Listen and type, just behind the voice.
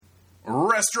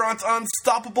Restaurant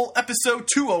Unstoppable, episode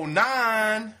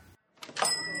 209.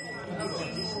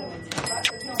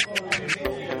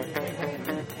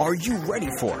 Are you ready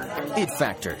for it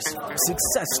factors,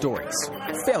 success stories,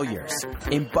 failures,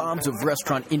 and bombs of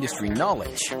restaurant industry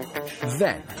knowledge?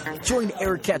 Then, join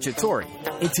Eric Cacciatore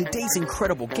and today's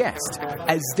incredible guest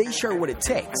as they share what it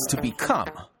takes to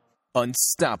become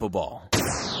unstoppable.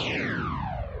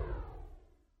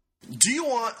 Do you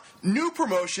want new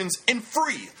promotions and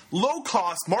free,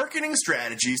 low-cost marketing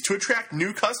strategies to attract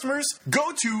new customers?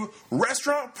 Go to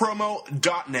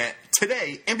restaurantpromo.net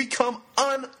today and become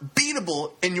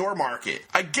unbeatable in your market.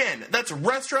 Again, that's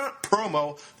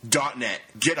restaurantpromo.net.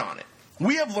 Get on it.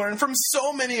 We have learned from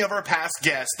so many of our past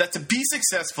guests that to be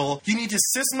successful, you need to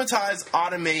systematize,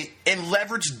 automate, and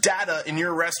leverage data in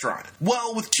your restaurant.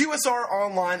 Well, with QSR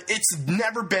Online, it's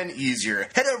never been easier.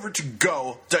 Head over to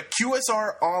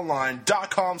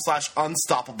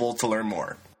go.qsronline.com/unstoppable to learn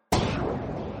more.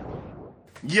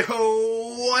 Yo,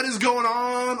 what is going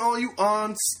on, all you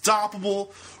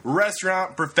unstoppable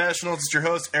restaurant professionals? It's your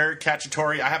host, Eric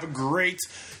Cacciatore. I have a great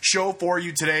show for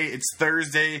you today. It's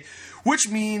Thursday, which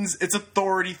means it's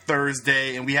Authority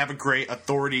Thursday, and we have a great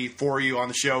authority for you on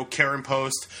the show, Karen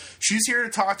Post. She's here to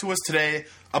talk to us today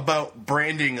about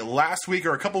branding. Last week,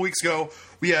 or a couple weeks ago,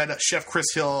 we had Chef Chris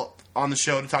Hill on the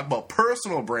show to talk about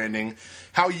personal branding,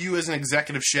 how you as an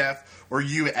executive chef or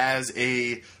you as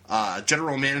a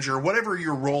general manager, whatever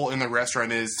your role in the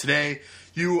restaurant is today,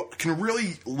 you can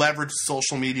really leverage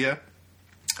social media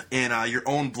and your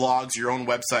own blogs, your own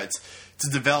websites to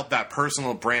develop that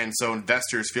personal brand so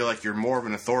investors feel like you're more of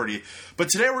an authority. But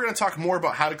today we're going to talk more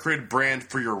about how to create a brand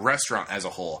for your restaurant as a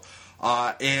whole.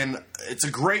 And it's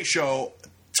a great show.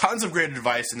 Tons of great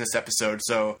advice in this episode,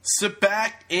 so sit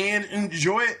back and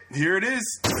enjoy it. Here it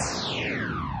is.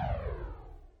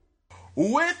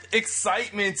 With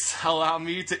excitement, allow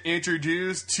me to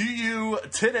introduce to you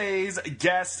today's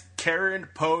guest, Karen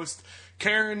Post.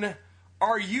 Karen,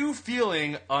 are you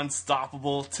feeling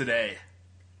unstoppable today?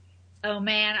 Oh,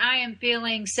 man, I am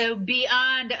feeling so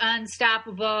beyond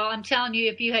unstoppable. I'm telling you,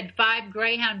 if you had 5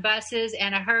 Greyhound buses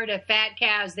and a herd of fat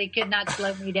cows, they could not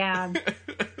slow me down.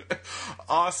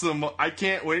 Awesome. I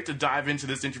can't wait to dive into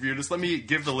this interview. Just let me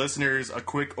give the listeners a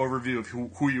quick overview of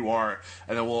who you are,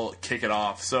 and then we'll kick it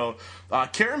off. So,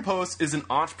 Karen Post is an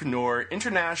entrepreneur,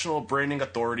 international branding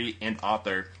authority, and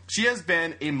author. She has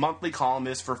been a monthly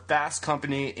columnist for Fast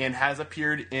Company and has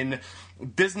appeared in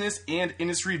business and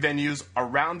industry venues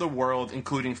around the world,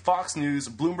 including Fox News,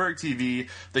 Bloomberg TV,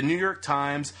 The New York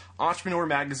Times, Entrepreneur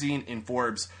Magazine, and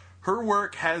Forbes. Her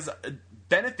work has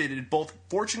benefited both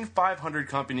Fortune 500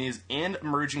 companies and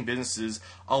emerging businesses,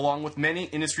 along with many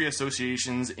industry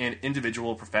associations and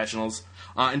individual professionals.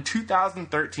 In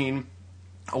 2013,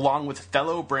 along with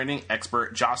fellow branding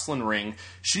expert Jocelyn Ring,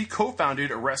 she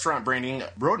co-founded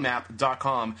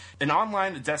restaurantbrandingroadmap.com, an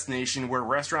online destination where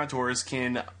restaurateurs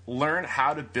can learn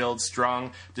how to build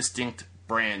strong, distinct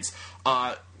brands.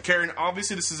 Karen,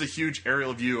 obviously this is a huge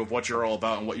aerial view of what you're all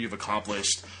about and what you've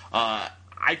accomplished.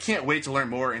 I can't wait to learn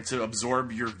more and to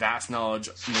absorb your vast knowledge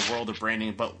in the world of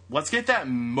branding, but let's get that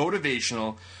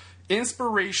motivational,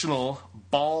 inspirational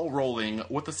ball rolling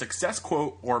with a success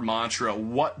quote or mantra.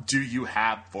 What do you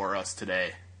have for us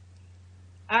today?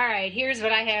 All right, here's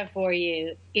what I have for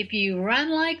you. If you run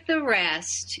like the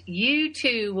rest, you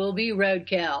too will be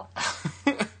roadkill.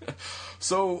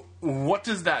 So what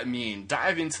does that mean?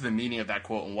 Dive into the meaning of that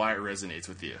quote and why it resonates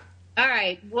with you. All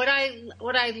right. What I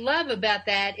love about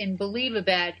that and believe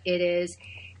about it is,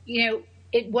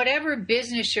 whatever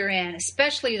business you're in,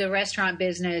 especially the restaurant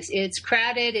business, it's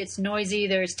crowded, it's noisy,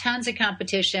 there's tons of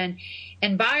competition,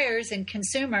 and buyers and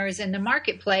consumers in the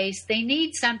marketplace, they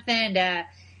need something to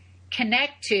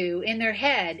connect to in their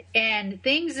head. And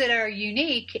things that are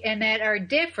unique and that are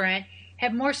different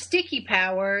have more sticky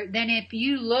power than if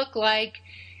you look like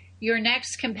your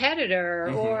next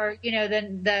competitor or,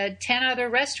 the 10 other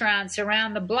restaurants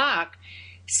around the block.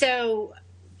 So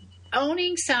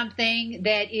owning something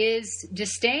that is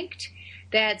distinct,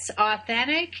 that's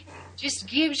authentic, just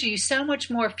gives you so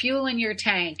much more fuel in your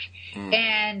tank.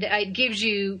 And it gives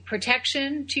you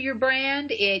protection to your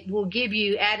brand. It will give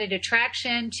you added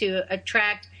attraction to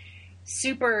attract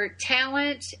super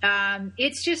talent.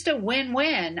 It's just a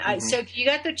win-win. So if you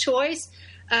got the choice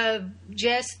of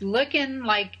just looking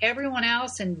like everyone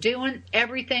else and doing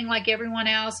everything like everyone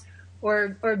else,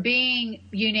 or being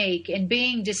unique and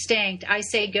being distinct, I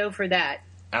say go for that.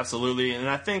 Absolutely, and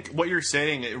I think what you're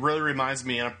saying, it really reminds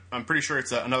me, and I'm pretty sure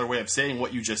it's another way of saying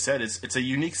what you just said, is it's a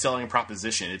unique selling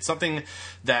proposition. It's something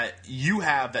that you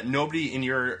have that nobody in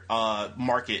your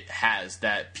market has,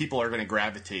 that people are going to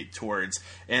gravitate towards.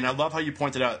 And I love how you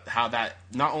pointed out how that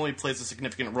not only plays a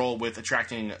significant role with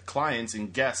attracting clients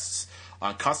and guests,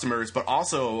 customers, but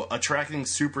also attracting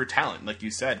super talent. Like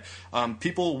you said,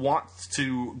 people want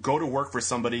to go to work for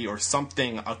somebody or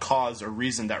something, a cause or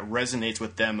reason that resonates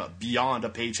with them beyond a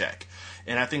paycheck.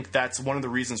 And I think that's one of the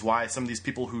reasons why some of these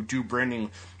people who do branding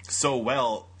so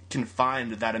well can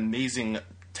find that amazing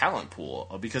talent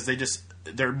pool, because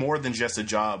they're more than just a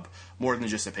job, more than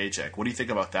just a paycheck. What do you think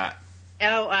about that?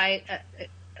 Oh, I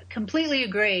completely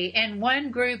agree. And one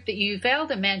group that you failed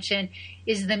to mention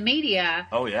is the media.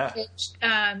 Oh, yeah.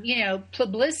 Which,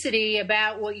 publicity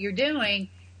about what you're doing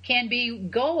can be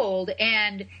gold.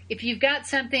 And if you've got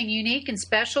something unique and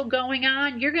special going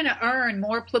on, you're going to earn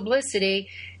more publicity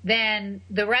than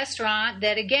the restaurant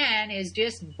that, again, is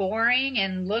just boring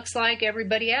and looks like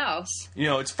everybody else.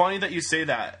 It's funny that you say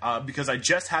that, because I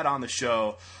just had on the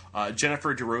show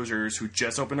Jennifer DeRosers, who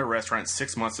just opened a restaurant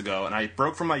 6 months ago, and I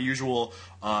broke from my usual,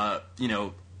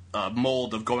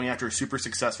 mold of going after super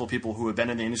successful people who have been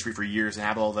in the industry for years and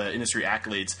have all the industry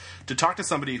accolades, to talk to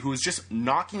somebody who is just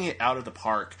knocking it out of the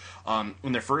park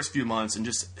in their first few months and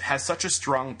just has such a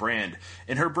strong brand.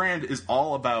 And her brand is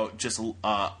all about just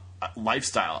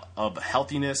lifestyle of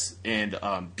healthiness and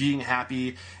being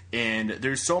happy. And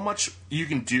there's so much you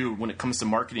can do when it comes to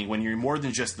marketing, when you're more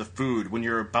than just the food, when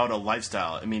you're about a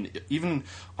lifestyle. I mean, even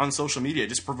on social media, it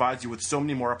just provides you with so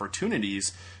many more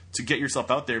opportunities to get yourself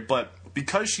out there. But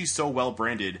because she's so well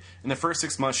branded, in the first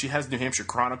 6 months, she has New Hampshire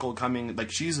Chronicle coming.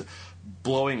 Like, she's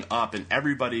blowing up, and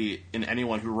everybody and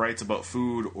anyone who writes about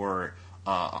food or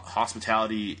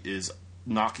hospitality is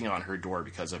knocking on her door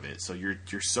because of it. So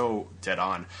you're so dead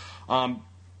on.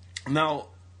 Now,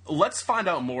 let's find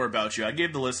out more about you. I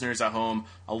gave the listeners at home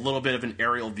a little bit of an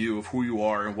aerial view of who you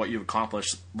are and what you've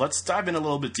accomplished. Let's dive in a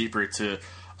little bit deeper to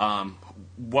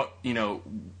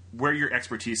where your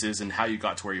expertise is and how you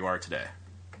got to where you are today.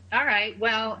 All right.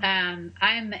 Well, I'm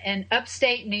an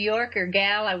upstate New Yorker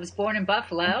gal. I was born in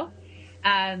Buffalo.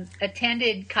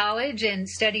 Attended college and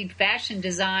studied fashion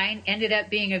design, ended up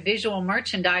being a visual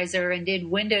merchandiser and did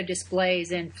window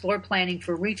displays and floor planning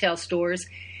for retail stores.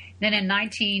 Then in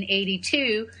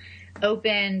 1982,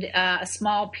 opened a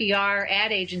small PR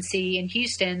ad agency in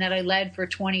Houston that I led for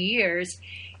 20 years.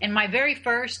 And my very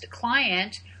first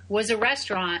client was a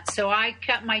restaurant. So I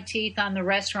cut my teeth on the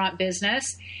restaurant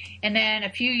business. And then a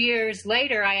few years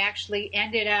later, I actually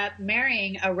ended up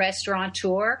marrying a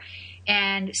restaurateur.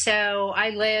 And so I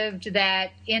lived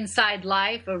that inside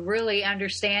life of really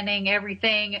understanding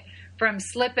everything from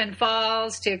slip and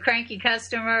falls to cranky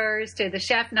customers to the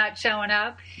chef not showing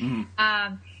up.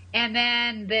 Mm-hmm. And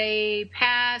then the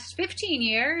past 15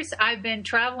 years, I've been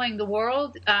traveling the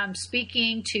world,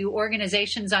 speaking to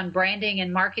organizations on branding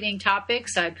and marketing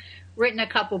topics. I've written a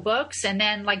couple books. And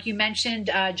then, like you mentioned,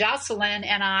 Jocelyn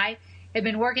and I have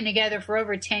been working together for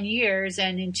over 10 years.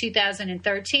 And in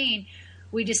 2013,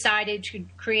 we decided to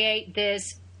create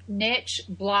this niche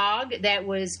blog that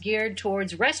was geared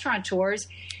towards restaurateurs,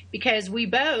 because we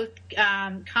both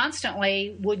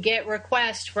constantly would get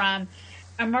requests from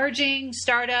emerging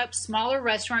startups, smaller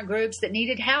restaurant groups that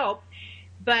needed help,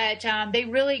 but they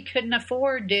really couldn't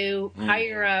afford to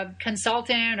hire a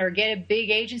consultant or get a big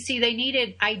agency. They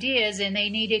needed ideas and they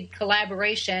needed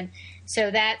collaboration. So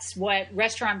that's what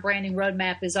Restaurant Branding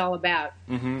Roadmap is all about.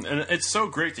 Mm-hmm. And it's so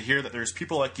great to hear that there's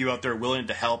people like you out there willing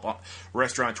to help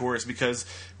restaurateurs, because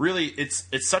really it's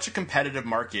such a competitive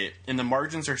market and the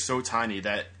margins are so tiny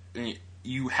that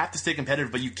you have to stay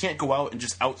competitive, but you can't go out and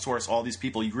just outsource all these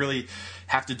people. You really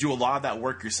have to do a lot of that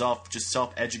work yourself, just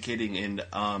self-educating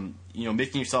and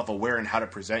making yourself aware and how to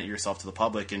present yourself to the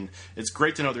public. And it's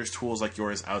great to know there's tools like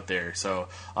yours out there. So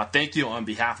thank you on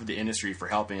behalf of the industry for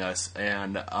helping us.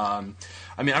 And I'm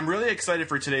really excited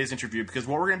for today's interview, because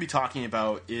what we're going to be talking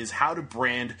about is how to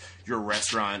brand your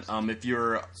restaurant. If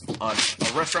you're a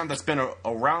restaurant that's been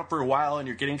around for a while and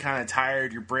you're getting kind of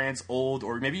tired, your brand's old,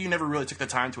 or maybe you never really took the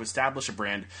time to establish a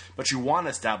brand, but you want to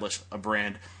establish a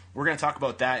brand, we're going to talk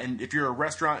about that. And if you're a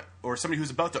restaurant or somebody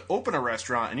who's about to open a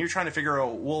restaurant and you're trying to figure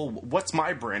out, well, what's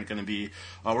my brand going to be?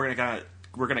 We're going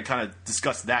to kind of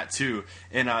discuss that too.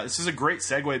 And this is a great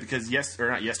segue, because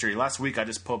last week I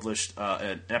just published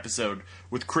an episode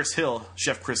with Chris Hill,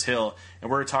 Chef Chris Hill,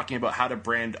 and we're talking about how to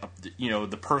brand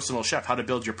the personal chef, how to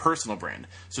build your personal brand.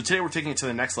 So today we're taking it to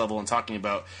the next level and talking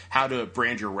about how to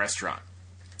brand your restaurant.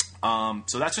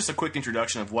 So that's just a quick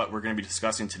introduction of what we're going to be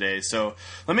discussing today. So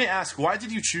let me ask, why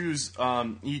did you choose,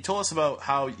 you told us about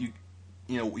how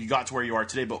you got to where you are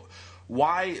today, but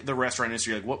why the restaurant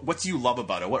industry? Like, what do you love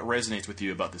about it? What resonates with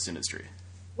you about this industry?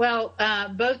 Well,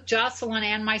 both Jocelyn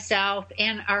and myself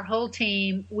and our whole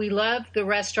team, we love the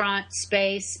restaurant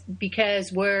space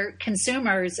because we're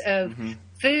consumers of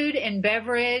food and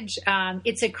beverage.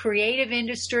 It's a creative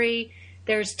industry.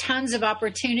 There's tons of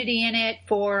opportunity in it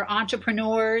for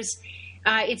entrepreneurs.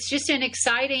 It's just an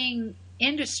exciting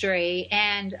industry.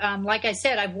 And like I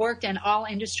said, I've worked in all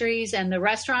industries, and the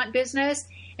restaurant business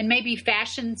and maybe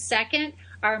fashion second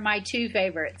are my two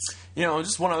favorites.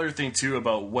 Just one other thing, too,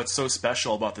 about what's so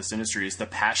special about this industry is the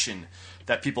passion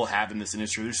that people have in this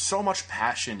industry. There's so much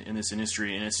passion in this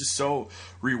industry, and it's just so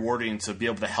rewarding to be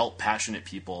able to help passionate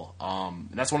people. And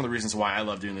that's one of the reasons why I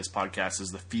love doing this podcast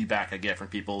is the feedback I get from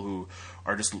people who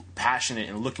are just passionate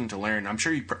and looking to learn. I'm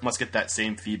sure you must get that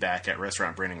same feedback at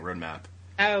Restaurant Branding Roadmap.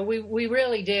 Oh, we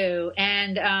really do.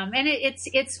 And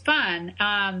it's fun.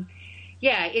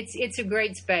 Yeah, it's a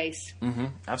great space.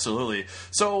 Absolutely.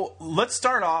 So let's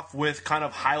start off with kind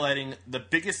of highlighting the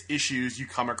biggest issues you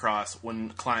come across when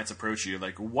clients approach you.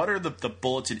 Like, what are the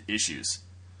bulleted issues?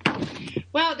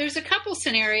 Well, there's a couple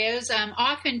scenarios.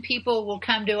 Often people will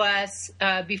come to us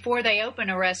before they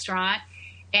open a restaurant,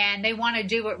 and they want to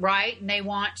do it right, and they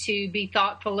want to be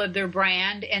thoughtful of their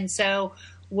brand. And so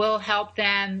we'll help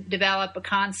them develop a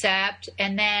concept.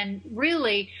 And then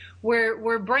really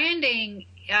where branding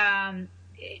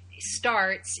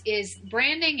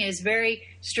branding is very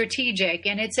strategic,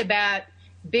 and it's about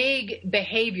big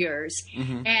behaviors.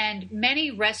 And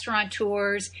many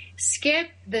restaurateurs skip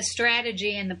the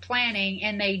strategy and the planning,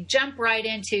 and they jump right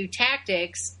into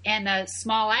tactics and the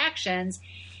small actions.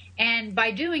 And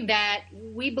by doing that,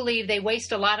 we believe they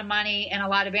waste a lot of money and a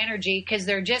lot of energy because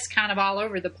they're just kind of all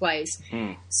over the place.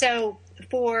 So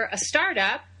for a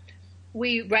startup,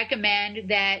 we recommend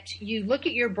that you look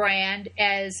at your brand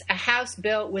as a house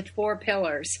built with 4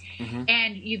 pillars.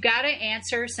 And you've got to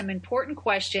answer some important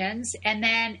questions, and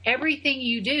then everything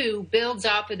you do builds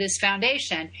off of this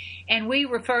foundation. And we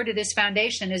refer to this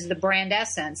foundation as the brand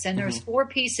essence. And there's 4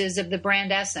 pieces of the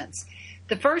brand essence.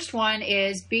 The first one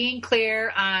is being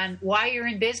clear on why you're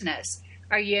in business.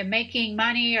 Are you making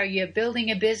money? Are you building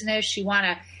a business you want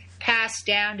to pass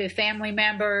down to family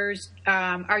members?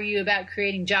 Are you about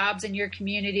creating jobs in your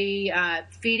community,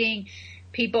 feeding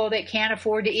people that can't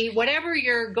afford to eat? Whatever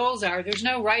your goals are, there's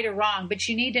no right or wrong, but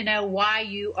you need to know why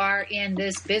you are in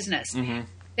this business.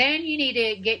 Then you need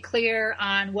to get clear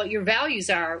on what your values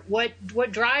are. What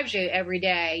drives you every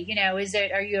day?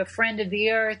 Are you a friend of the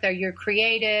earth? Are you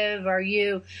creative? Are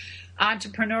you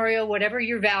entrepreneurial? Whatever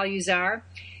your values are.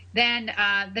 Then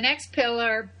the next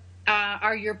pillar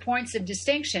are your points of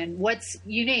distinction. What's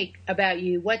unique about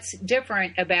you? What's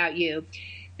different about you?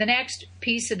 The next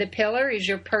piece of the pillar is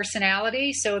your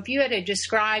personality. So if you had to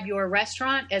describe your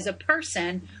restaurant as a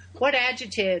person, what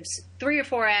adjectives, 3 or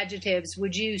 4 adjectives,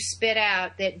 would you spit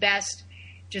out that best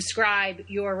describe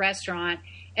your restaurant?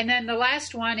 And then the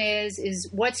last one is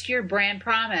what's your brand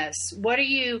promise? What are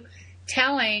you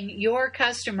telling your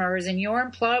customers and your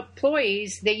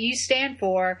employees that you stand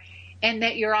for and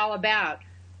that you're all about?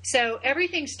 So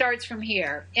everything starts from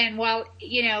here. And while,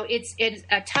 it's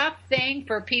a tough thing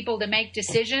for people to make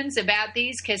decisions about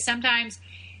these, because sometimes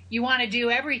you want to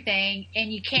do everything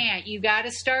and you can't. You got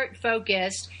to start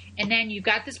focused, and then you've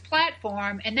got this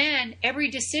platform, and then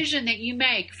every decision that you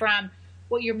make, from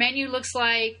what your menu looks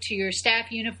like to your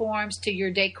staff uniforms to your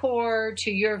decor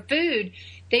to your food,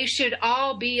 they should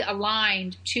all be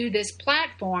aligned to this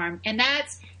platform. And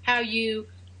that's how you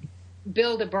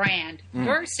build a brand.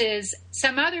 Versus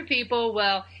some other people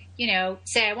will,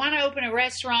 say, I want to open a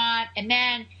restaurant, and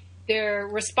then they're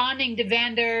responding to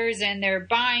vendors and they're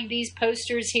buying these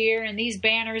posters here and these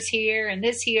banners here and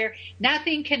this here.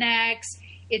 Nothing connects.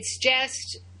 It's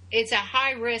a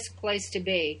high risk place to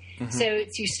be. So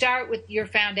you start with your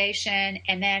foundation,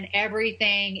 and then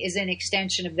everything is an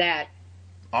extension of that.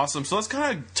 Awesome. So let's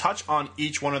kind of touch on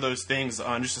each one of those things.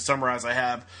 Just to summarize, I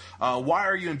have why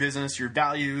are you in business, your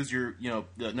values, your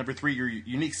number 3, your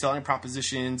unique selling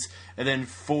propositions, and then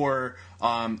 4,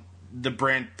 the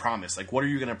brand promise. Like, what are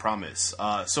you going to promise?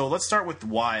 So let's start with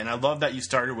why. And I love that you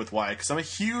started with why, because I'm a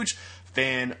huge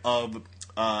fan of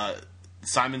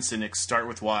Simon Sinek's Start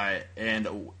With Why.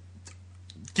 And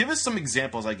give us some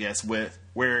examples, I guess, with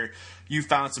where you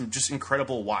found some just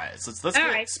incredible whys. Let's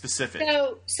get specific.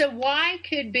 So why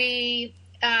could be,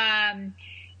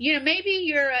 maybe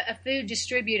you're a food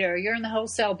distributor, you're in the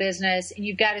wholesale business, and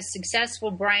you've got a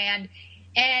successful brand,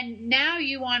 and now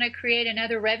you want to create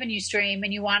another revenue stream,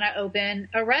 and you want to open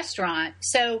a restaurant.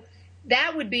 So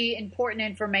that would be important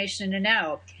information to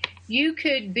know. You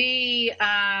could be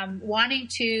wanting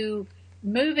to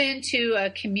move into a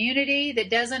community that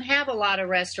doesn't have a lot of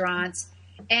restaurants.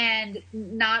 And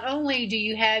not only do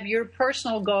you have your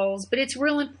personal goals, but it's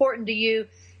real important to you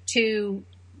to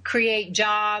create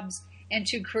jobs and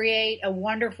to create a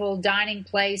wonderful dining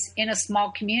place in a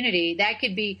small community. That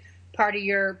could be part of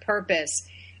your purpose.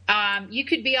 You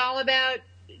could be all about,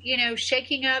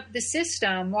 shaking up the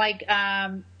system like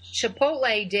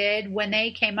Chipotle did when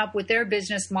they came up with their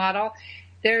business model.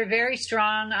 They're very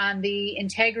strong on the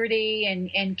integrity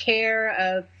and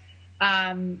care of,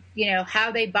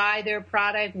 how they buy their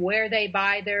product, where they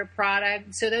buy their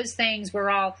product. So those things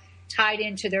were all tied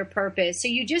into their purpose. So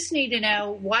you just need to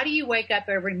know, why do you wake up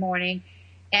every morning,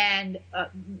 and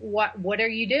what are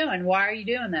you doing? Why are you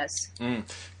doing this?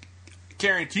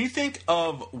 Karen, can you think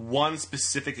of one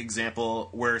specific example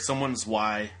where someone's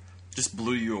why just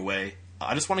blew you away?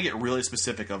 I just want to get really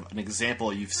specific of an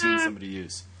example you've seen somebody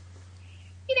use.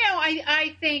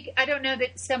 I think, I don't know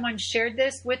that someone shared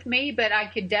this with me, but I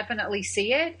could definitely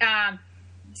see it.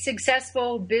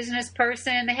 Successful business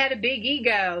person, they had a big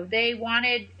ego. They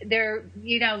wanted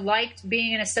liked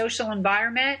being in a social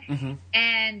environment,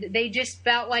 and they just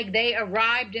felt like they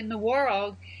arrived in the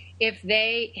world if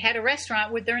they had a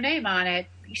restaurant with their name on it.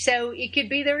 So it could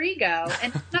be their ego,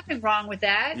 and there's nothing wrong with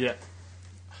that. Yeah.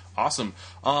 Awesome.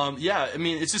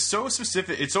 It's just so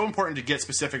specific. It's so important to get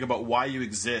specific about why you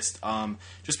exist.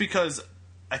 Just because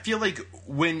I feel like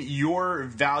when your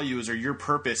values or your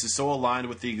purpose is so aligned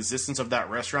with the existence of that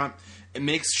restaurant, it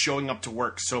makes showing up to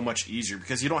work so much easier,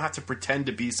 because you don't have to pretend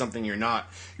to be something you're not.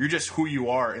 You're just who you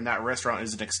are, and that restaurant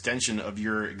is an extension of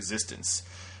your existence.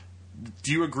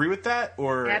 Do you agree with that,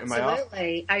 or Absolutely. am I off?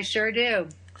 Absolutely. I sure do.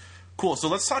 Cool. So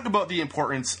let's talk about the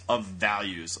importance of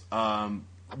values.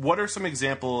 What are some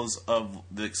examples of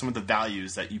some of the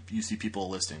values that you see people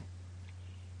listing?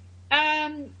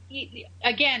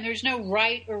 Again, there's no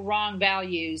right or wrong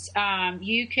values.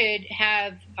 You could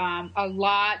have a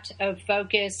lot of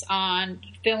focus on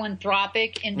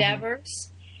philanthropic endeavors.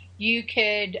 You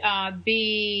could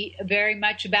be very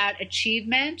much about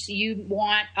achievement. You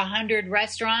want 100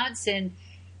 restaurants in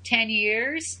 10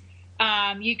 years.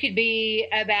 You could be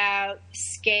about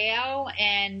scale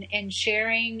and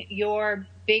sharing your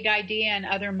big idea in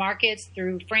other markets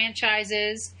through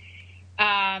franchises.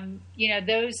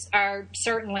 Those are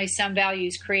certainly some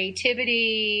values: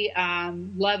 creativity,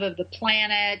 love of the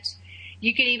planet.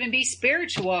 You could even be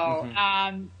spiritual.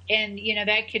 And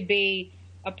that could be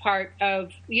a part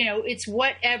of, it's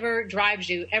whatever drives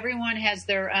you. Everyone has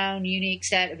their own unique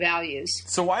set of values.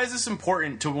 So why is this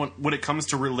important to when it comes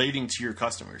to relating to your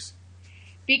customers?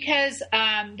 Because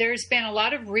there's been a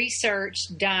lot of research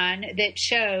done that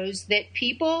shows that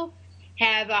people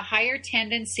have a higher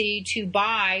tendency to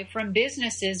buy from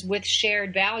businesses with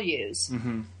shared values.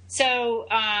 So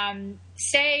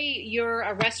say you're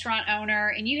a restaurant owner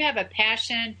and you have a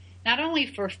passion not only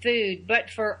for food,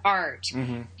 but for art.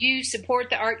 You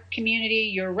support the art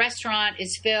community. Your restaurant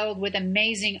is filled with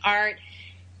amazing art.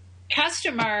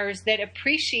 Customers that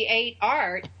appreciate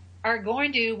art are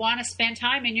going to want to spend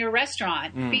time in your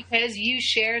restaurant because you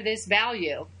share this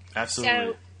value. Absolutely.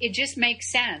 So it just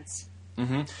makes sense.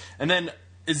 And then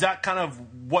is that kind of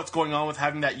what's going on with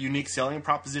having that unique selling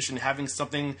proposition, having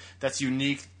something that's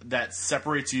unique that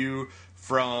separates you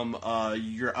from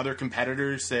your other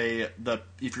competitors? Say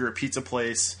if you're a pizza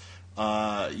place,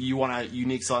 you want a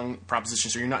unique selling proposition,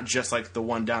 so you're not just like the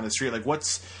one down the street. Like,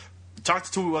 talk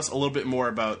to us a little bit more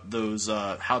about those,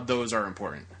 how those are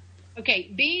important.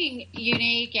 Okay, being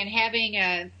unique and having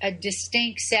a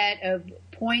distinct set of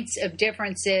points of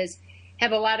differences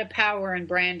have a lot of power in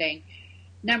branding.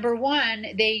 Number one,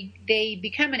 they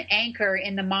become an anchor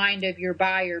in the mind of your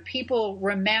buyer. People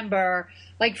remember,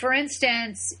 like, for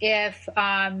instance, if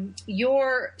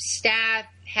your staff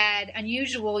had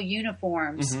unusual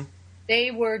uniforms, they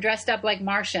were dressed up like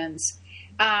Martians,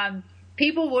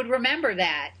 people would remember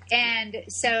that. And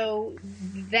so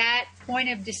that point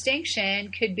of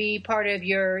distinction could be part of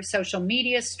your social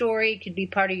media story, could be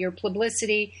part of your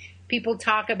publicity. People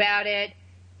talk about it.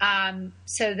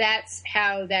 So that's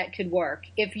how that could work.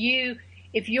 If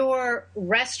your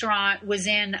restaurant was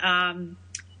in an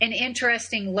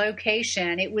interesting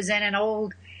location, it was in an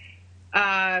old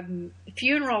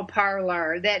funeral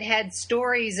parlor that had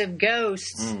stories of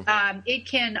ghosts, it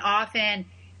can often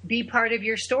be part of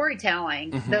your storytelling,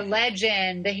 the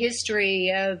legend, the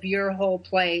history of your whole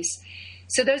place.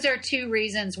 So those are two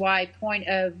reasons why point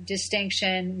of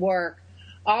distinction work.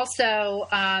 Also,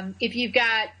 if you've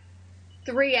got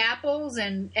 3 apples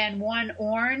and 1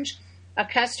 orange, a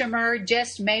customer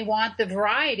just may want the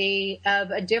variety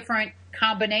of a different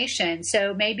combination.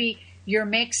 So maybe your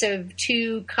mix of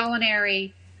 2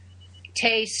 culinary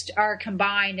taste are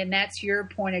combined, and that's your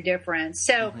point of difference.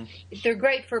 So they're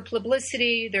great for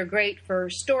publicity. They're great for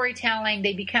storytelling.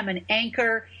 They become an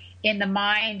anchor in the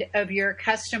mind of your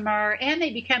customer, and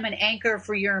they become an anchor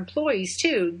for your employees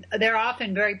too. They're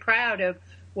often very proud of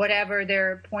whatever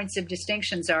their points of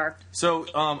distinctions are. So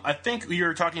I think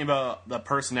you're talking about the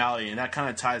personality, and that kind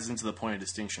of ties into the point of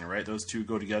distinction, right? Those two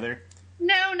go together?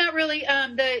 No, not really.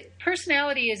 The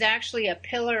personality is actually a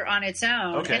pillar on its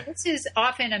own. Okay. And this is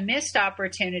often a missed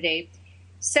opportunity.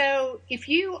 So if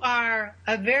you are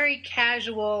a very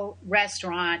casual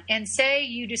restaurant, and say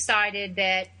you decided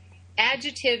that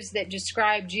adjectives that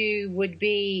described you would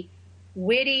be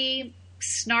witty,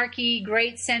 snarky,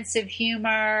 great sense of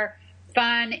humor,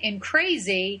 fun, and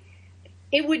crazy,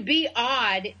 it would be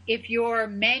odd if your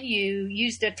menu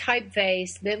used a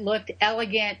typeface that looked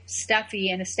elegant, stuffy,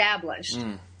 and established.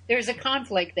 There's a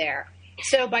conflict there.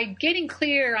 So by getting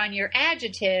clear on your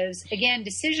adjectives, again,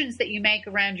 decisions that you make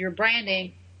around your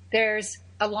branding, there's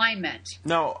alignment.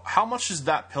 Now, how much does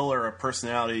that pillar of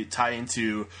personality tie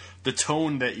into the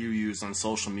tone that you use on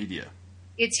social media?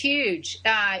 It's huge.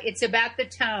 It's about the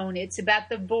tone. It's about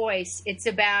the voice. It's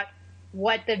about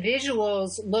what the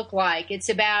visuals look like. It's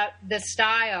about the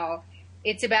style.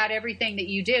 It's about everything that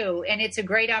you do. And it's a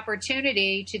great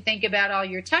opportunity to think about all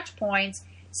your touch points.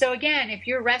 So again, if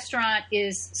your restaurant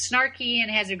is snarky and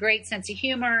has a great sense of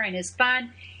humor and is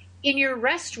fun, in your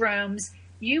restrooms,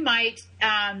 you might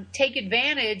take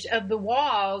advantage of the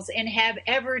walls and have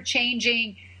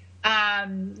ever-changing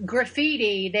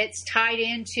graffiti that's tied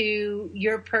into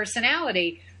your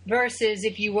personality, versus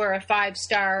if you were a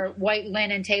 5-star white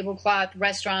linen tablecloth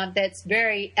restaurant that's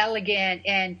very elegant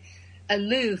and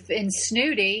aloof and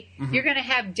snooty, you're going to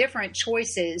have different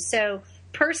choices. So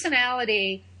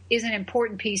personality is an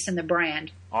important piece in the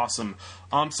brand. Awesome.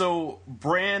 So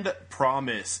brand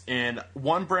promise, and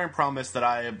one brand promise that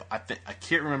I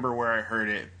can't remember where I heard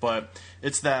it, but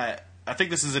it's that, I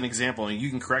think this is an example, and you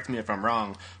can correct me if I'm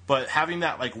wrong, but having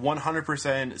that like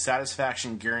 100%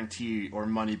 satisfaction guarantee or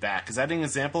money back, is that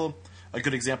a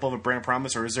good example of a brand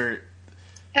promise, or is there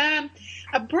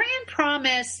a brand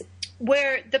promise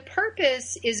where the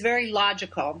purpose is very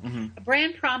logical? A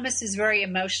brand promise is very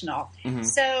emotional.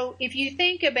 So if you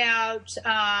think about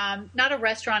not a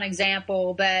restaurant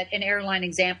example, but an airline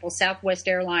example, Southwest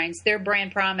Airlines, their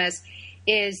brand promise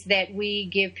is that we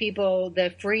give people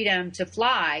the freedom to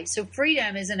fly. So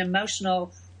freedom is an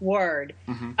emotional word.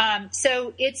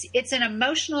 So it's an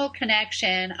emotional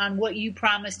connection on what you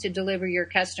promise to deliver your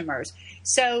customers.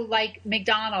 So like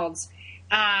McDonald's,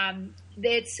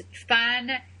 it's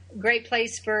fun, great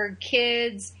place for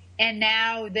kids, and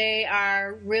now they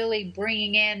are really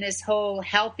bringing in this whole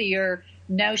healthier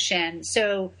notion.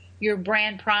 So your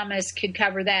brand promise could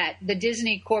cover that. The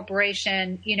Disney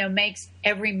Corporation, makes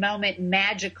every moment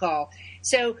magical.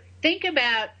 So think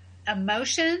about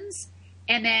emotions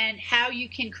and then how you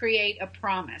can create a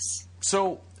promise.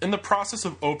 So in the process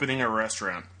of opening a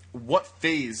restaurant, in what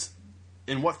phase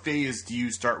do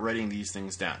you start writing these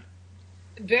things down?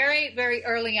 Very, very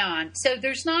early on. So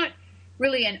there's not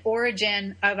really an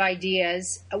origin of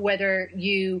ideas, whether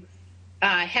you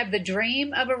have the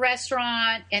dream of a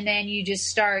restaurant and then you just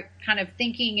start kind of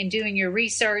thinking and doing your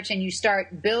research and you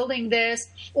start building this,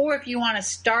 or if you want to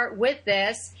start with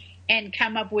this and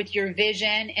come up with your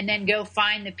vision and then go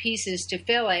find the pieces to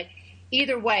fill it.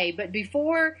 Either way, but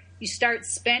before you start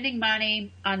spending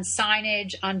money on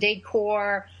signage, on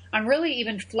decor, on really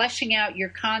even fleshing out your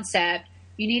concept,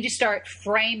 you need to start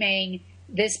framing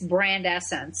this brand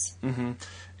essence.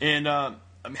 And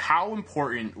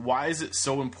why is it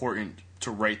so important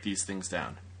to write these things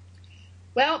down?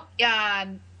 Well,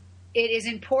 it is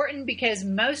important because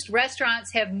most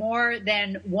restaurants have more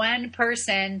than one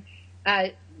person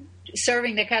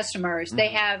serving the customers. They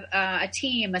have a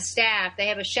team, a staff, they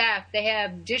have a chef, they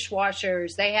have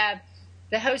dishwashers, they have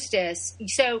the hostess.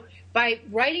 So by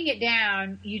writing it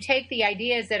down, you take the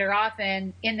ideas that are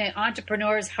often in the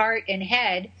entrepreneur's heart and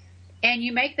head and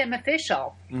you make them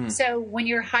official. So when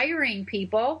you're hiring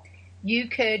people, you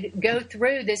could go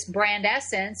through this brand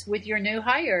essence with your new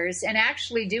hires and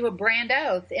actually do a brand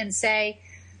oath and say,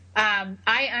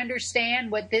 I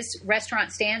understand what this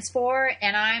restaurant stands for,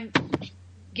 and I'm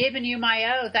giving you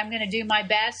my oath. I'm going to do my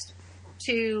best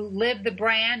to live the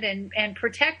brand and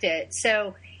protect it.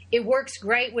 So it works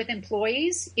great with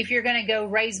employees. If you're going to go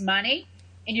raise money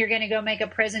and you're going to go make a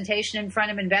presentation in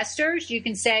front of investors, you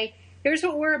can say, here's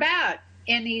what we're about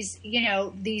in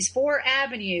these 4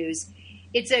 avenues.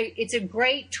 It's a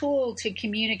great tool to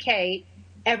communicate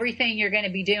everything you're going to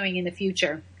be doing in the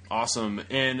future. Awesome.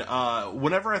 And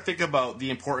whenever I think about the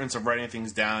importance of writing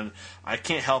things down, I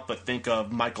can't help but think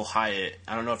of Michael Hyatt.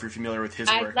 I don't know if you're familiar with his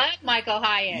work. I love Michael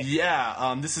Hyatt.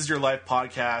 Yeah. This Is Your Life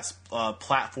podcast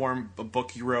platform, a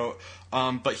book he wrote.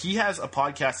 But he has a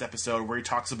podcast episode where he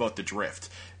talks about the drift.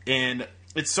 And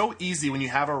it's so easy when you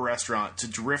have a restaurant to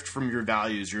drift from your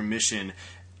values, your mission.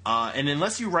 And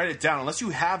unless you write it down, unless you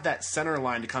have that center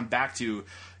line to come back to,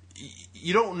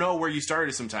 you don't know where you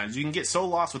started sometimes. You can get so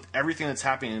lost with everything that's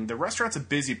happening. The restaurant's a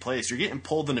busy place. You're getting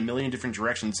pulled in a million different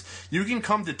directions. You can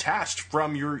come detached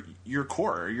from your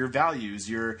core, your values,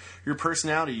 your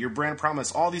personality, your brand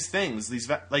promise, all these things.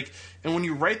 And when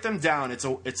you write them down, it's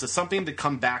a something to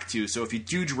come back to. So if you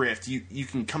do drift, you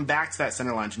can come back to that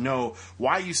center line to know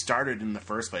why you started in the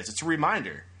first place. It's a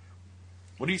reminder.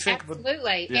 What do you think?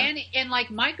 Absolutely. Yeah. And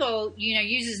like Michael,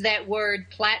 uses that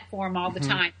word platform all the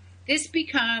time. This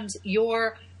becomes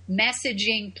your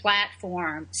messaging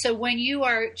platform. So when you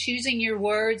are choosing your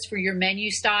words for your menu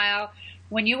style,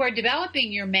 when you are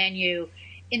developing your menu,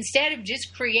 instead of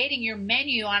just creating your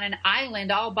menu on an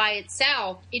island all by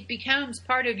itself, it becomes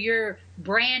part of your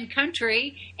brand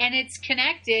country, and it's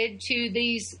connected to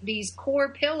these core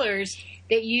pillars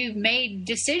that you've made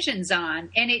decisions on,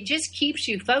 and it just keeps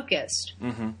you focused.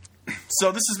 Mm-hmm.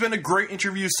 So this has been a great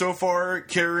interview so far,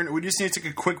 Karen. We just need to take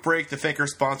a quick break to thank our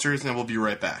sponsors, and then we'll be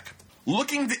right back.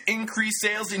 Looking to increase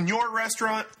sales in your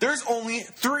restaurant? There's only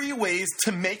 3 ways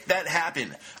to make that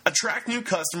happen. Attract new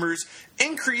customers,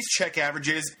 increase check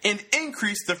averages, and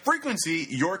increase the frequency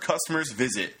your customers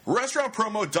visit.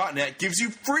 RestaurantPromo.net gives you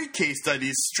free case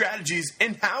studies, strategies,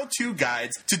 and how-to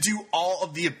guides to do all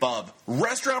of the above.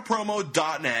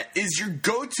 RestaurantPromo.net is your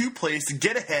go-to place to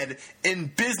get ahead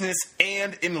in business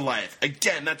and in life.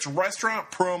 Again, that's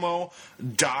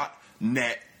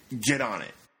RestaurantPromo.net. Get on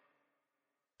it.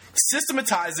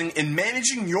 Systematizing and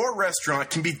managing your restaurant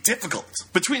can be difficult.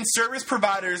 Between service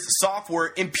providers,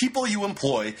 software, and people you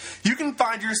employ, you can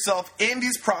find yourself in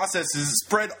these processes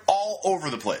spread all over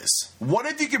the place. What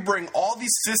if you could bring all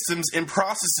these systems and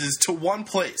processes to one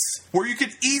place where you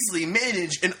could easily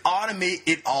manage and automate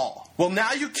it all? Well,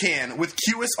 now you can with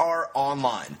QSR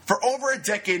Online. For over a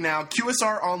decade now,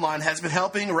 QSR Online has been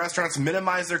helping restaurants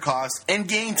minimize their costs and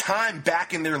gain time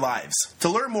back in their lives. To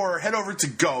learn more, head over to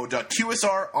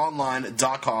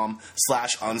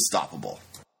go.qsronline.com/unstoppable.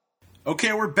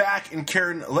 Okay, we're back, and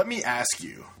Karen, let me ask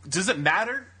you, does it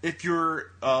matter if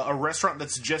you're a restaurant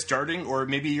that's just starting, or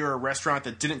maybe you're a restaurant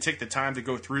that didn't take the time to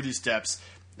go through these steps?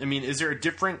 I mean, is there a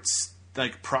different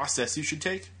process you should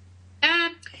take?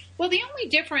 Well, the only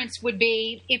difference would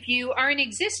be if you are an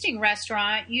existing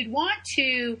restaurant, you'd want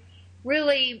to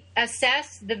really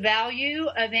assess the value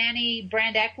of any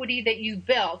brand equity that you've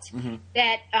built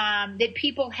that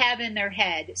people have in their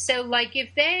head. So, like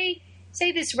if they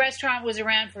say this restaurant was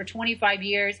around for 25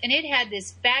 years and it had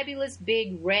this fabulous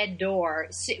big red door.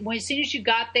 As soon as you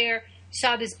got there, you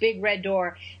saw this big red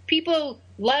door. People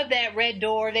love that red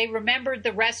door. They remembered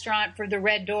the restaurant for the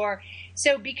red door.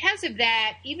 So because of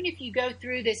that, even if you go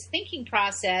through this thinking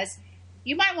process,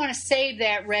 you might want to save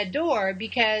that red door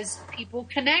because people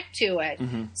connect to it.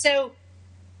 So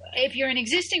if you're an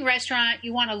existing restaurant,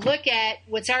 you want to look at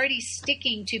what's already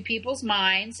sticking to people's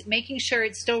minds, making sure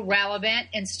it's still relevant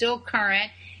and still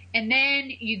current. And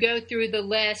then you go through the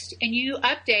list and you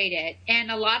update it.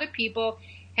 And a lot of people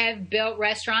have built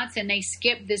restaurants and they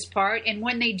skip this part. And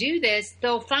when they do this,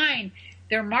 they'll find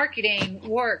their marketing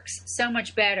works so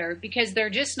much better because they're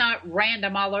just not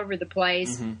random all over the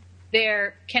place.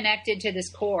 They're connected to this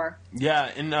core.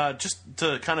 Yeah, and just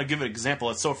to kind of give an example,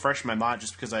 it's so fresh in my mind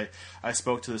just because I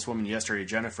spoke to this woman yesterday,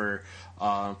 Jennifer,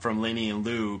 from Laney and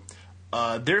Lou.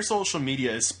 Their social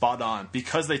media is spot on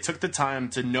because they took the time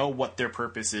to know what their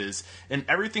purpose is, and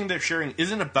everything they're sharing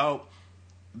isn't about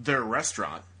their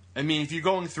restaurant. I mean, if you're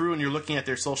going through and you're looking at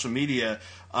their social media,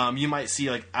 you might see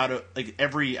out of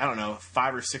every,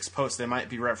 5 or 6 posts, they might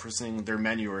be referencing their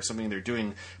menu or something they're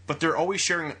doing, but they're always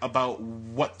sharing about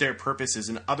what their purpose is,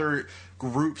 and other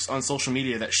groups on social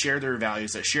media that share their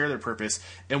values, that share their purpose.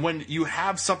 And when you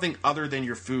have something other than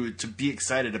your food to be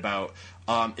excited about,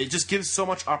 it just gives so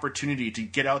much opportunity to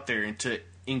get out there and to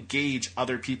engage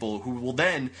other people who will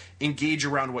then engage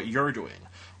around what you're doing.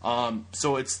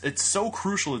 So it's so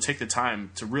crucial to take the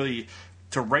time to really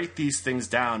to write these things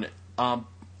down. And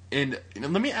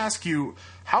let me ask you,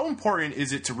 how important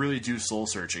is it to really do soul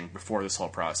searching before this whole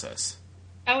process?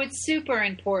 Oh, it's super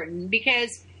important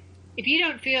because if you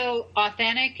don't feel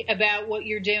authentic about what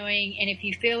you're doing, and if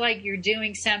you feel like you're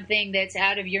doing something that's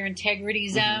out of your integrity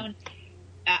zone,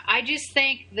 I just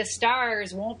think the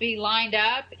stars won't be lined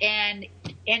up, and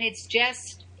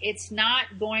it's not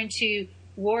going to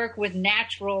work with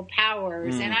natural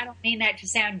powers. And I don't mean that to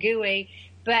sound gooey,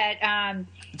 but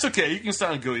it's okay. You can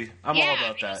sound gooey. I'm all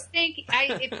about that. I just think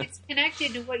if it's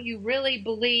connected to what you really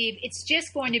believe, it's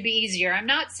just going to be easier. I'm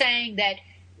not saying that,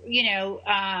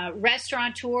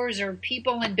 restaurateurs or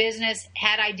people in business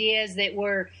had ideas that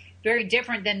were very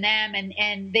different than them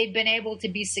and they've been able to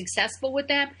be successful with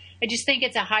them. I just think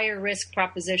it's a higher risk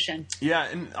proposition. Yeah,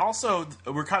 and also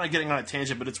we're kind of getting on a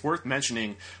tangent, but it's worth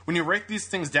mentioning when you write these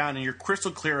things down and you're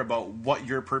crystal clear about what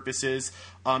your purpose is.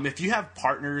 If you have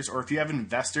partners or if you have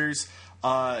investors,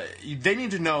 they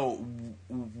need to know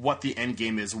what the end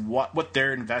game is, what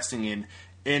they're investing in.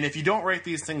 And if you don't write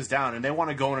these things down and they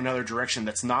want to go in another direction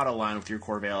that's not aligned with your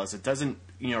core values, it doesn't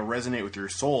resonate with your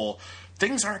soul,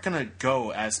 things aren't going to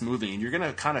go as smoothly, and you're going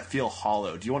to kind of feel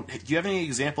hollow. Do you have any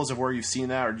examples of where you've seen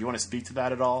that, or do you want to speak to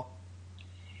that at all?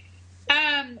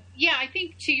 Yeah, I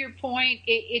think to your point,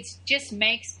 it just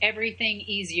makes everything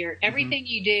easier. Everything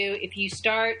you do, if you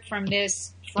start from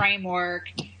this framework,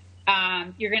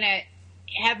 you're going to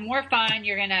have more fun.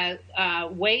 You're going to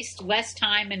waste less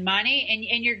time and money,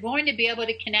 and you're going to be able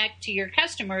to connect to your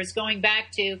customers. Going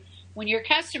back to when your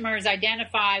customers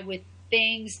identify with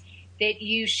things that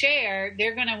you share,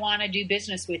 they're going to want to do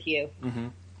business with you. Mm-hmm.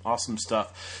 Awesome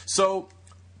stuff. So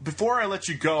before I let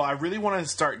you go, I really want to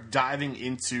start diving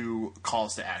into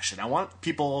calls to action. I want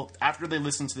people, after they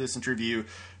listen to this interview,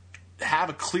 have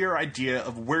a clear idea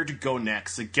of where to go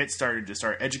next, to get started, to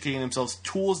start educating themselves,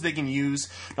 tools they can use,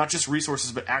 not just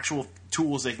resources, but actual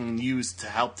tools they can use to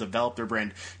help develop their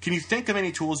brand. Can you think of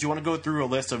any tools? You want to go through a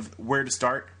list of where to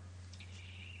start?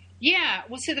 Yeah.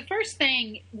 Well, so the first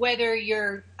thing, whether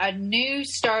you're a new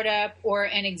startup or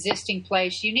an existing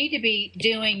place, you need to be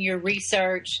doing your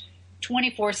research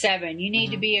 24/7. You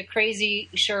need to be a crazy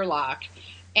Sherlock.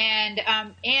 And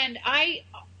I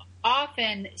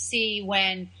often see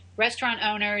when restaurant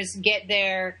owners get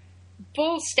their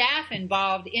full staff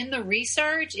involved in the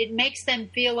research, it makes them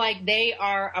feel like they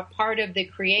are a part of the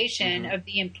creation of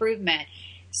the improvement.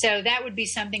 So that would be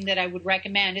something that I would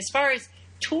recommend. As far as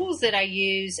tools that I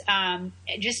use,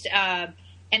 just an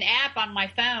app on my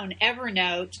phone,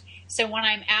 Evernote. So when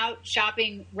I'm out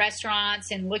shopping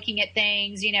restaurants and looking at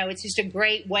things, it's just a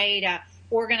great way to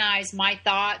organize my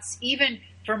thoughts. Even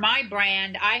for my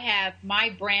brand, I have my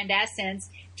brand essence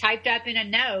typed up in a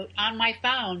note on my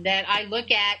phone that I look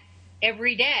at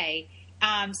every day.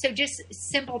 So just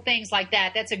simple things like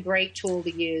that. That's a great tool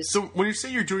to use. So when you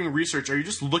say you're doing research, are you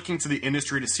just looking to the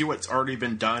industry to see what's already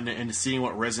been done and seeing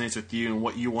what resonates with you and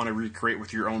what you want to recreate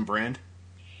with your own brand?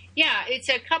 Yeah, it's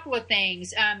a couple of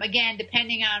things. Again,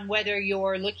 depending on whether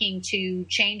you're looking to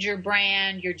change your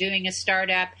brand, you're doing a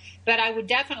startup, but I would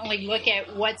definitely look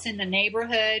at what's in the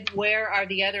neighborhood. Where are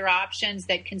the other options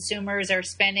that consumers are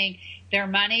spending their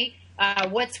money?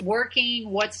 What's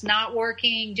working, what's not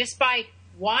working? Just by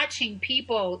watching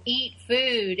people eat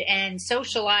food and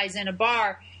socialize in a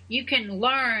bar, you can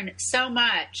learn so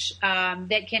much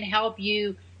that can help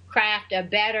you craft a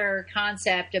better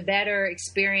concept, a better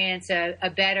experience,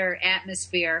 a better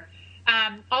atmosphere.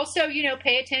 Also,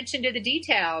 pay attention to the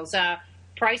details,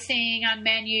 pricing on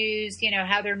menus,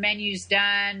 how their menus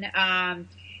done,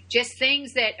 just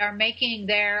things that are making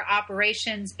their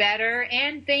operations better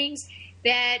and things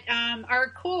that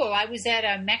are cool. I was at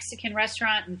a Mexican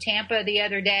restaurant in Tampa the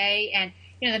other day, and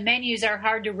the menus are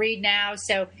hard to read now,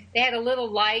 so they had a little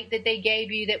light that they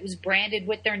gave you that was branded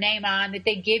with their name on, that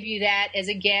they give you that as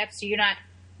a gift, so you're not,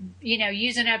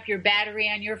 using up your battery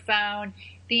on your phone.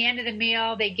 At the end of the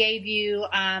meal, they gave you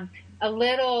a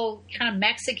little kind of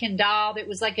Mexican doll that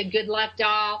was like a good luck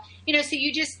doll. So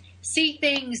you just see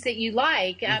things that you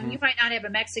like. You might not have a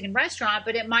Mexican restaurant,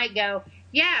 but it might go,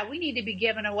 yeah, we need to be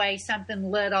giving away something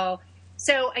little.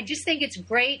 So I just think it's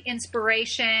great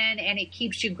inspiration, and it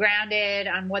keeps you grounded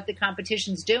on what the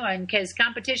competition's doing, because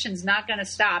competition's not going to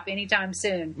stop anytime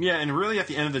soon. Yeah, and really at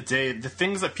the end of the day, the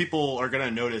things that people are going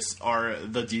to notice are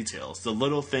the details, the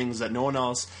little things that no one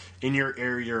else in your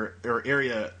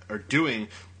area are doing.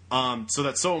 So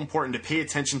that's so important to pay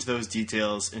attention to those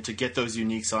details and to get those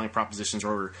unique selling propositions,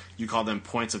 or you call them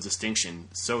points of distinction.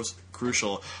 So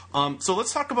crucial. So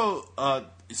let's talk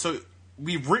about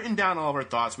we've written down all of our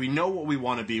thoughts. We know what we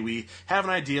want to be. We have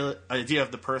an idea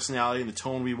of the personality and the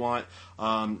tone we want.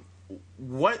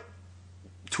 What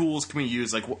tools can we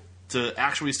use to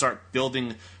actually start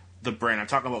building the brand? I'm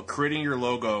talking about creating your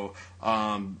logo,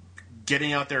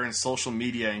 getting out there in social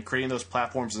media and creating those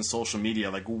platforms in social media.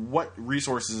 What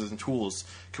resources and tools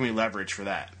can we leverage for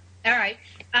that? All right.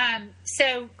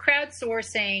 So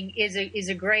crowdsourcing is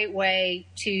a great way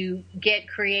to get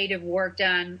creative work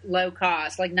done low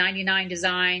cost, like 99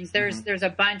 Designs. There's a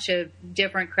bunch of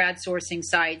different crowdsourcing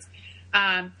sites.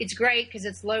 It's great because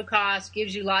it's low cost,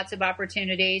 gives you lots of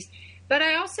opportunities. But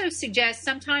I also suggest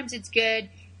sometimes it's good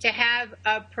to have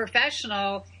a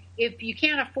professional, if you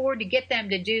can't afford to get them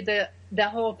to do the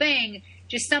whole thing,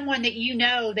 just someone that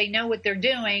they know what they're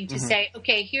doing, to say,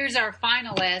 okay, here's our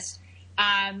finalist.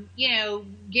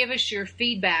 Give us your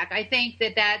feedback. I think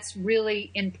that that's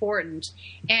really important.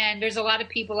 And there's a lot of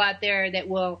people out there that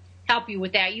will help you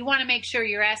with that. You want to make sure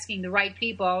you're asking the right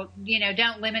people.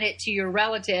 Don't limit it to your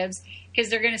relatives, because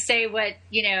they're going to say what,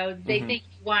 they think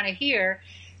you want to hear.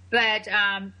 But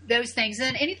those things,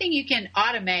 and anything you can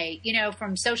automate,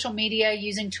 from social media,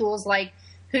 using tools like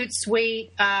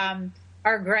Hootsuite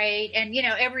are great. And,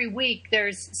 every week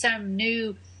there's some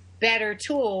new, better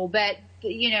tool. But,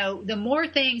 the more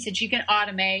things that you can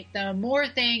automate, the more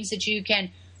things that you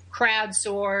can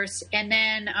crowdsource. And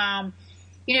then,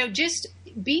 just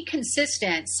be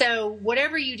consistent. So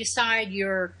whatever you decide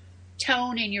your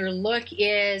tone and your look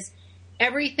is,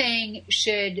 everything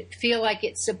should feel like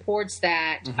it supports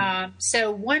that.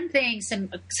 So one thing,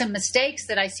 some mistakes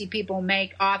that I see people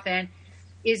make often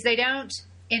is they don't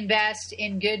invest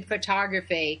in good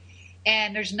photography.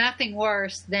 And there's nothing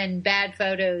worse than bad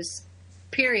photos,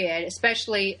 period,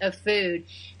 especially of food.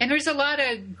 And there's a lot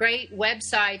of great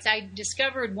websites. I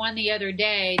discovered one the other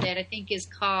day that I think is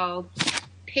called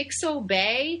Pixel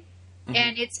Bay.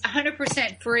 And it's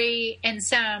 100% free, and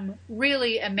some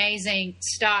really amazing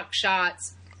stock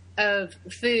shots of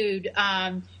food.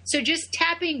 So just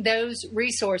tapping those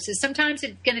resources. Sometimes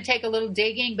it's going to take a little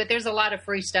digging, but there's a lot of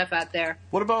free stuff out there.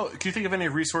 What about, can you think of any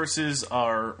resources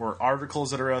or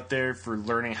articles that are out there for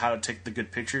learning how to take the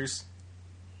good pictures?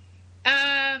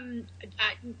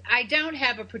 I don't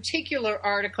have a particular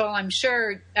article. I'm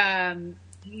sure,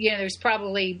 there's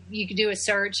probably, you could do a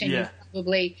search and you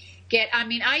probably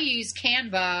I use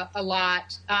Canva a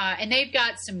lot, and they've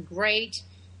got some great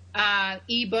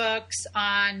ebooks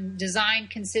on design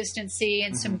consistency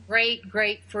and some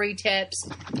great free tips.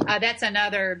 That's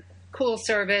another cool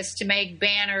service to make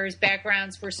banners,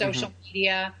 backgrounds for social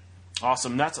media.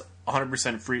 Awesome. That's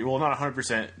 100% free. Well, not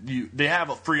 100%. They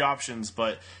have free options,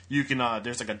 but you can.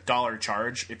 There's like $1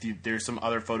 charge if there's some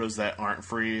other photos that aren't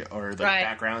free, or the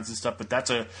backgrounds and stuff. But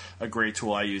that's a great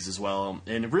tool I use as well.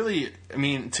 And really,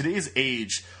 today's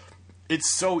age,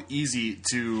 it's so easy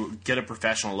to get a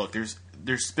professional look.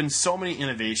 There's been so many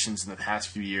innovations in the past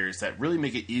few years that really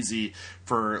make it easy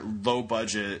for low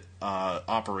budget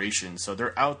operations. So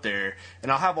they're out there,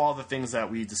 and I'll have all the things that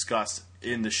we discussed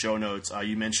in the show notes.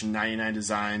 You mentioned 99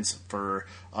 Designs for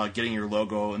getting your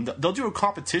logo, and they'll do a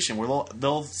competition where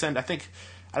they'll send, I think,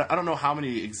 I don't know how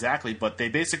many exactly, but they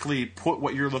basically put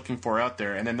what you're looking for out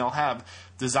there, and then they'll have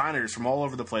designers from all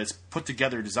over the place put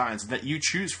together designs that you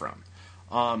choose from.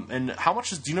 And how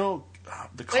much do you know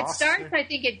the cost? It starts, I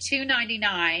think, at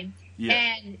 $2.99.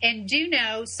 Yeah. And do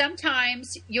know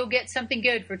sometimes you'll get something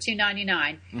good for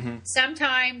 $2.99.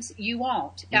 Sometimes you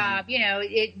won't.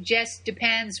 It just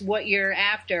depends what you're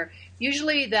after.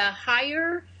 Usually, the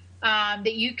higher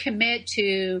that you commit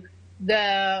to,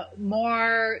 the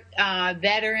more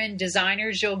veteran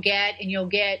designers you'll get, and you'll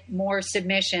get more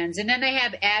submissions. And then they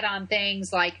have add-on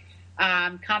things like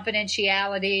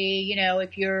confidentiality.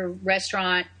 If your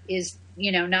restaurant is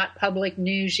not public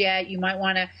news yet, you might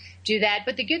want to do that.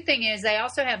 But the good thing is they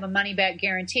also have a money-back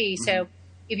guarantee. So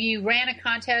if you ran a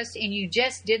contest and you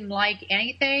just didn't like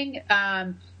anything,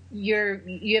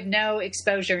 you have no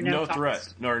exposure, no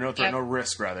threat, no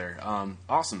risk, rather.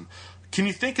 Awesome. Can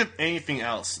you think of anything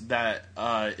else that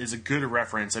is a good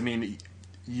reference?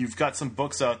 You've got some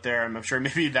books out there. I'm sure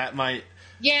maybe that might...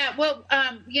 Yeah, well,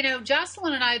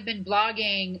 Jocelyn and I have been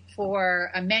blogging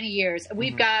for many years.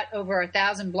 We've got over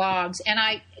 1,000 blogs.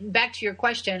 And back to your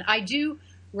question, I do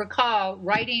recall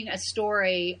writing a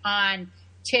story on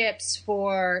tips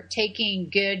for taking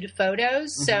good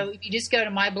photos. So if you just go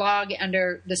to my blog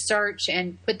under the search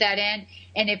and put that in,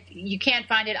 and if you can't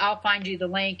find it, I'll find you the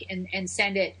link and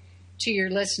send it to your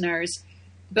listeners.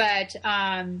 But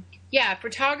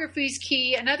photography is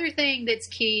key. Another thing that's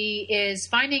key is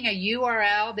finding a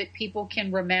URL that people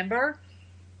can remember.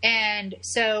 And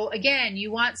so, again,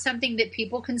 you want something that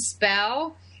people can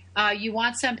spell. You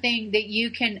want something that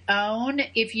you can own.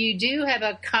 If you do have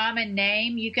a common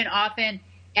name, you can often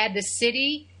add the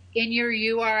city in your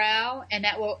URL, and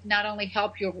that will not only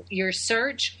help your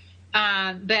search,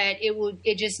 but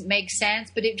it just makes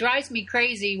sense. But it drives me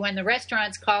crazy when the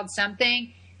restaurant's called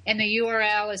something and the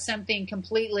URL is something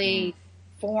completely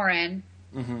foreign.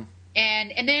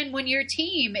 And then when your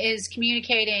team is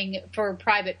communicating for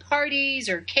private parties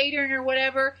or catering or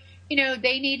whatever,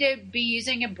 they need to be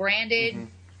using a branded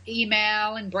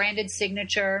email and branded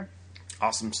signature.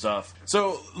 Awesome stuff.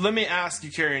 So let me ask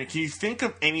you, Karen, can you think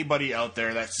of anybody out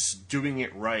there that's just doing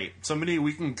it right? Somebody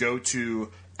we can go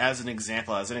to as an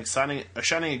example, as a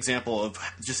shining example of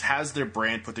just has their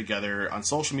brand put together on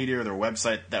social media or their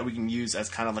website that we can use as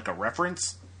kind of like a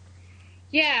reference?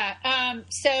 Yeah.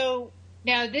 So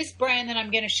now this brand that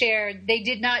I'm going to share, they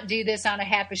did not do this on a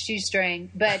half a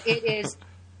shoestring, but it is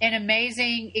an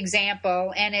amazing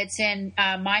example, and it's in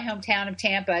my hometown of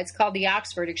Tampa. It's called the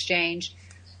Oxford Exchange.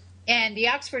 And the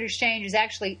Oxford Exchange is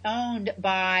actually owned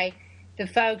by the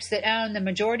folks that own the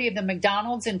majority of the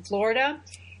McDonald's in Florida.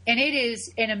 And it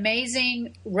is an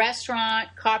amazing restaurant,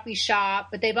 coffee shop,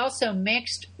 but they've also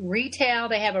mixed retail.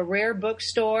 They have a rare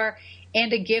bookstore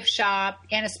and a gift shop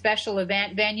and a special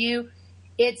event venue.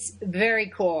 It's very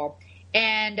cool.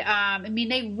 And,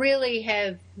 they really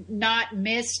have not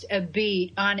missed a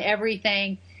beat on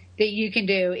everything that you can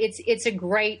do. It's a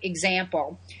great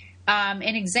example.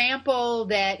 An example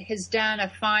that has done a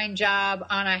fine job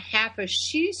on a half a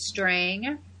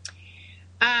shoestring.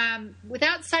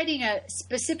 Without citing a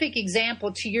specific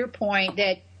example, to your point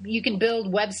that you can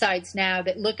build websites now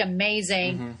that look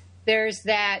amazing. Mm-hmm. There's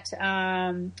that,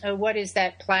 what is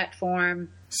that platform?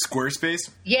 Squarespace?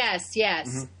 Yes.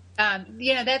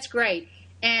 Mm-hmm. That's great.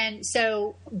 And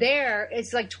so there,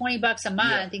 it's like $20 a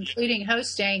month, including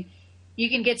hosting. You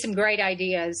can get some great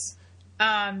ideas.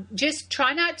 Just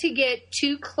try not to get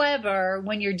too clever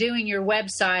when you're doing your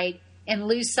website and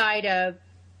lose sight of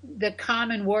the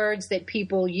common words that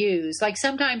people use. Like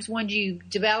sometimes when you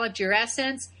develop your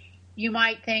essence, you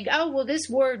might think, oh, well, this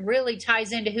word really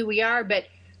ties into who we are. But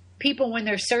people, when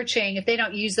they're searching, if they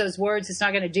don't use those words, it's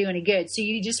not going to do any good. So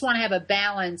you just want to have a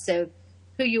balance of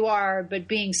who you are, but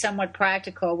being somewhat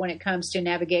practical when it comes to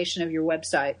navigation of your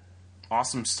website.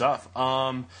 Awesome stuff.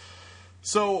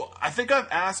 So I think I've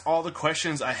asked all the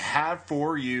questions I have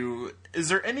for you. Is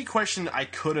there any question I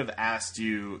could have asked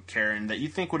you, Karen, that you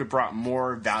think would have brought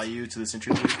more value to this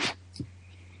interview?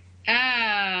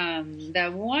 The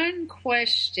one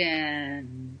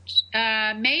question,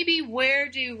 maybe where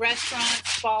do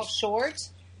restaurants fall short?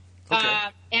 Okay.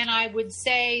 And I would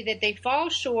say that they fall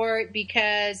short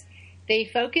because they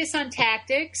focus on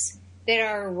tactics that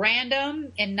are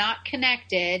random and not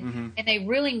connected, mm-hmm. and they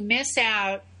really miss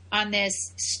out on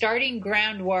this starting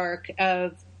groundwork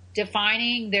of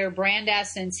defining their brand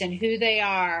essence and who they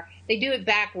are. They do it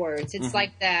backwards. It's mm-hmm.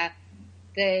 like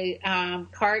the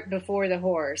cart before the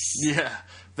horse. Yeah.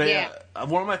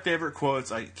 One of my favorite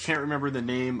quotes, I can't remember the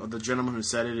name of the gentleman who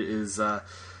said it, is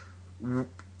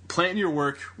plan your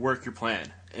work, work your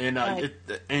plan. And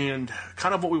and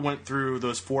kind of what we went through,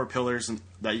 those 4 pillars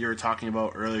that you were talking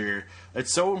about earlier,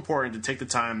 it's so important to take the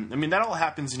time. That all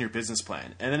happens in your business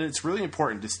plan. And then it's really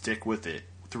important to stick with it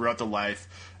throughout the life.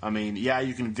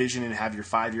 You can vision and have your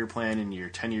 5-year plan and your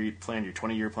 10-year plan, your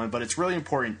 20-year plan, but it's really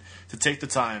important to take the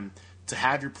time to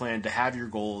have your plan, to have your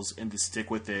goals, and to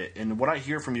stick with it. And what I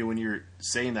hear from you when you're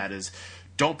saying that is,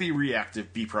 don't be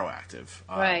reactive, be proactive.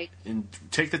 Right. And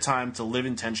take the time to live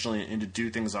intentionally and to do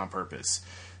things on purpose.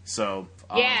 So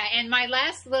and my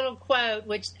last little quote,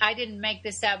 which I didn't make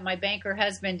this up, my banker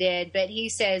husband did, but he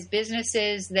says,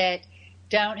 businesses that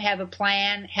don't have a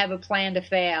plan to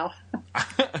fail.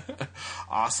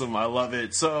 Awesome. I love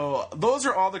it. So those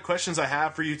are all the questions I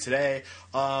have for you today.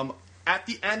 At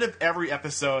the end of every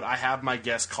episode, I have my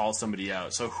guests call somebody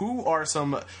out. So who are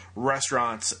some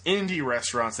restaurants, indie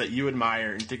restaurants, that you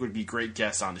admire and think would be great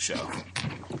guests on the show?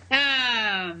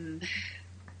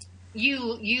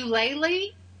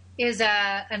 Eulalie is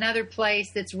another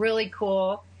place that's really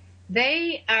cool.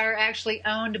 They are actually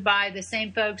owned by the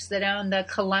same folks that own the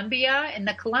Columbia, and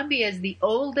the Columbia is the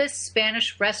oldest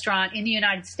Spanish restaurant in the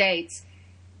United States.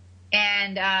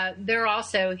 And they're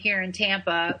also here in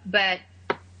Tampa, but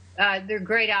they're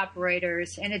great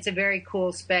operators, and it's a very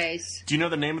cool space. Do you know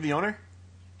the name of the owner?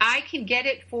 I can get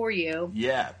it for you.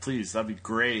 Yeah, please. That'd be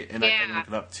great. And I can look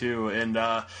it up, too. And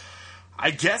I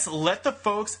guess let the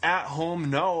folks at home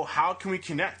know, how can we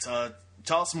connect?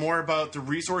 Tell us more about the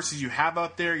resources you have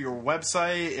out there, your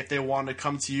website, if they want to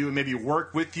come to you and maybe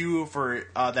work with you for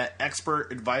that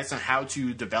expert advice on how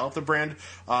to develop the brand.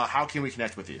 How can we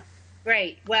connect with you?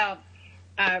 Great. Well,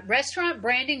 Restaurant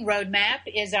Branding Roadmap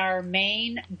is our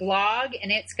main blog,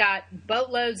 and it's got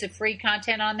boatloads of free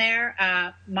content on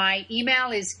there. My email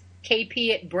is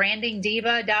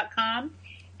kp@brandingdiva.com.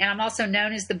 And I'm also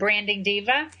known as the Branding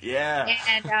Diva. Yeah.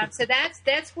 And so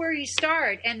that's where you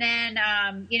start. And then,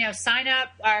 sign up.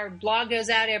 Our blog goes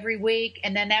out every week.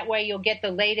 And then that way you'll get the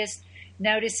latest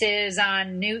notices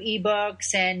on new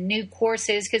ebooks and new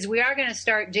courses. Because we are going to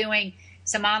start doing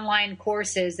some online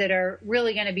courses that are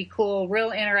really going to be cool,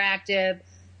 real interactive,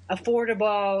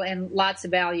 affordable, and lots of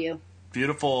value.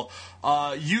 Beautiful.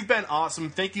 You've been awesome.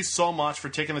 Thank you so much for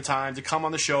taking the time to come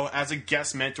on the show as a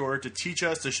guest mentor to teach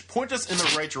us, to point us in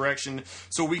the right direction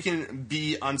so we can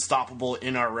be unstoppable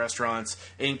in our restaurants.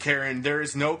 And Karen, there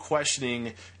is no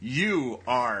questioning you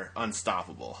are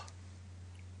unstoppable.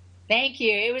 Thank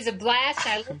you. It was a blast.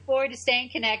 I look forward to staying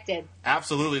connected.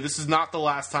 Absolutely. This is not the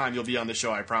last time you'll be on the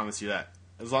show. I promise you that.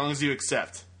 As long as you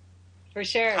accept. For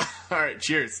sure. All right.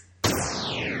 Cheers.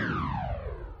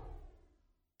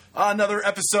 Another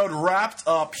episode wrapped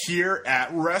up here at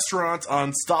Restaurant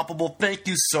Unstoppable. Thank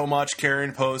you so much,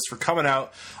 Karen Post, for coming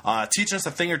out, teaching us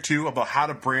a thing or two about how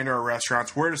to brand our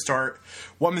restaurants, where to start,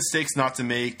 what mistakes not to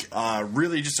make.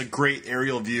 Really just a great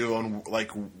aerial view on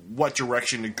like what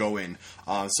direction to go in.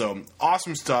 So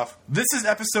awesome stuff. This is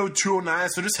episode 209,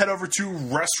 so just head over to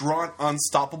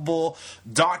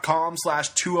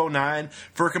restaurantunstoppable.com/209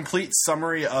 for a complete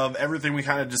summary of everything we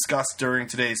kind of discussed during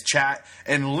today's chat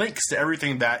and links to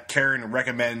everything that Karen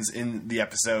recommends in the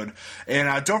episode.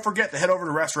 And don't forget to head over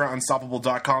to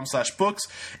restaurantunstoppable.com/books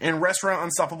and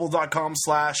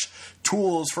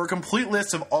restaurantunstoppable.com/tools for a complete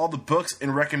list of all the books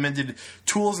and recommended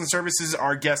tools and services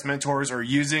our guest mentors are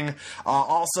using.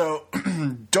 Also,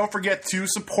 don't forget to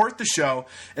support the show,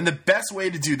 and the best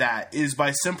way to do that is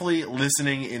by simply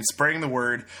listening and spreading the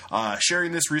word,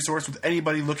 sharing this resource with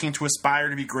anybody looking to aspire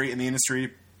to be great in the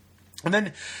industry. And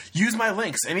then use my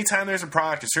links. Anytime there's a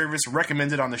product or service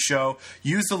recommended on the show,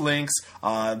 use the links.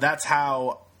 That's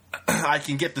how I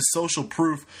can get the social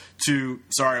proof to...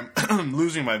 Sorry, I'm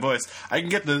losing my voice. I can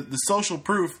get the social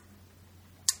proof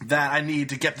that I need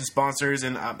to get the sponsors,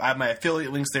 and I have my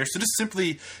affiliate links there. So just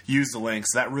simply use the links.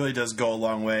 That really does go a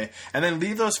long way. And then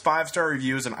leave those 5-star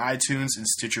reviews on iTunes and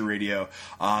Stitcher Radio.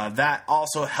 That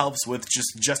also helps with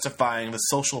just justifying the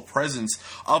social presence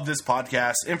of this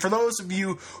podcast. And for those of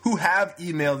you who have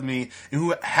emailed me and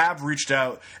who have reached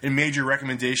out and made your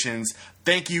recommendations,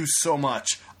 thank you so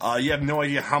much. You have no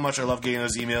idea how much I love getting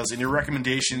those emails, and your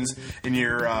recommendations and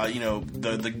your,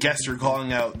 the guests you're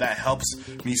calling out, that helps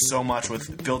me so much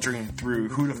with filtering through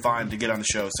who to find to get on the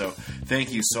show. So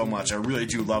thank you so much. I really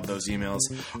do love those emails.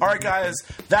 All right, guys,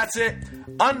 that's it.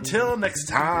 Until next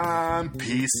time,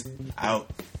 peace out.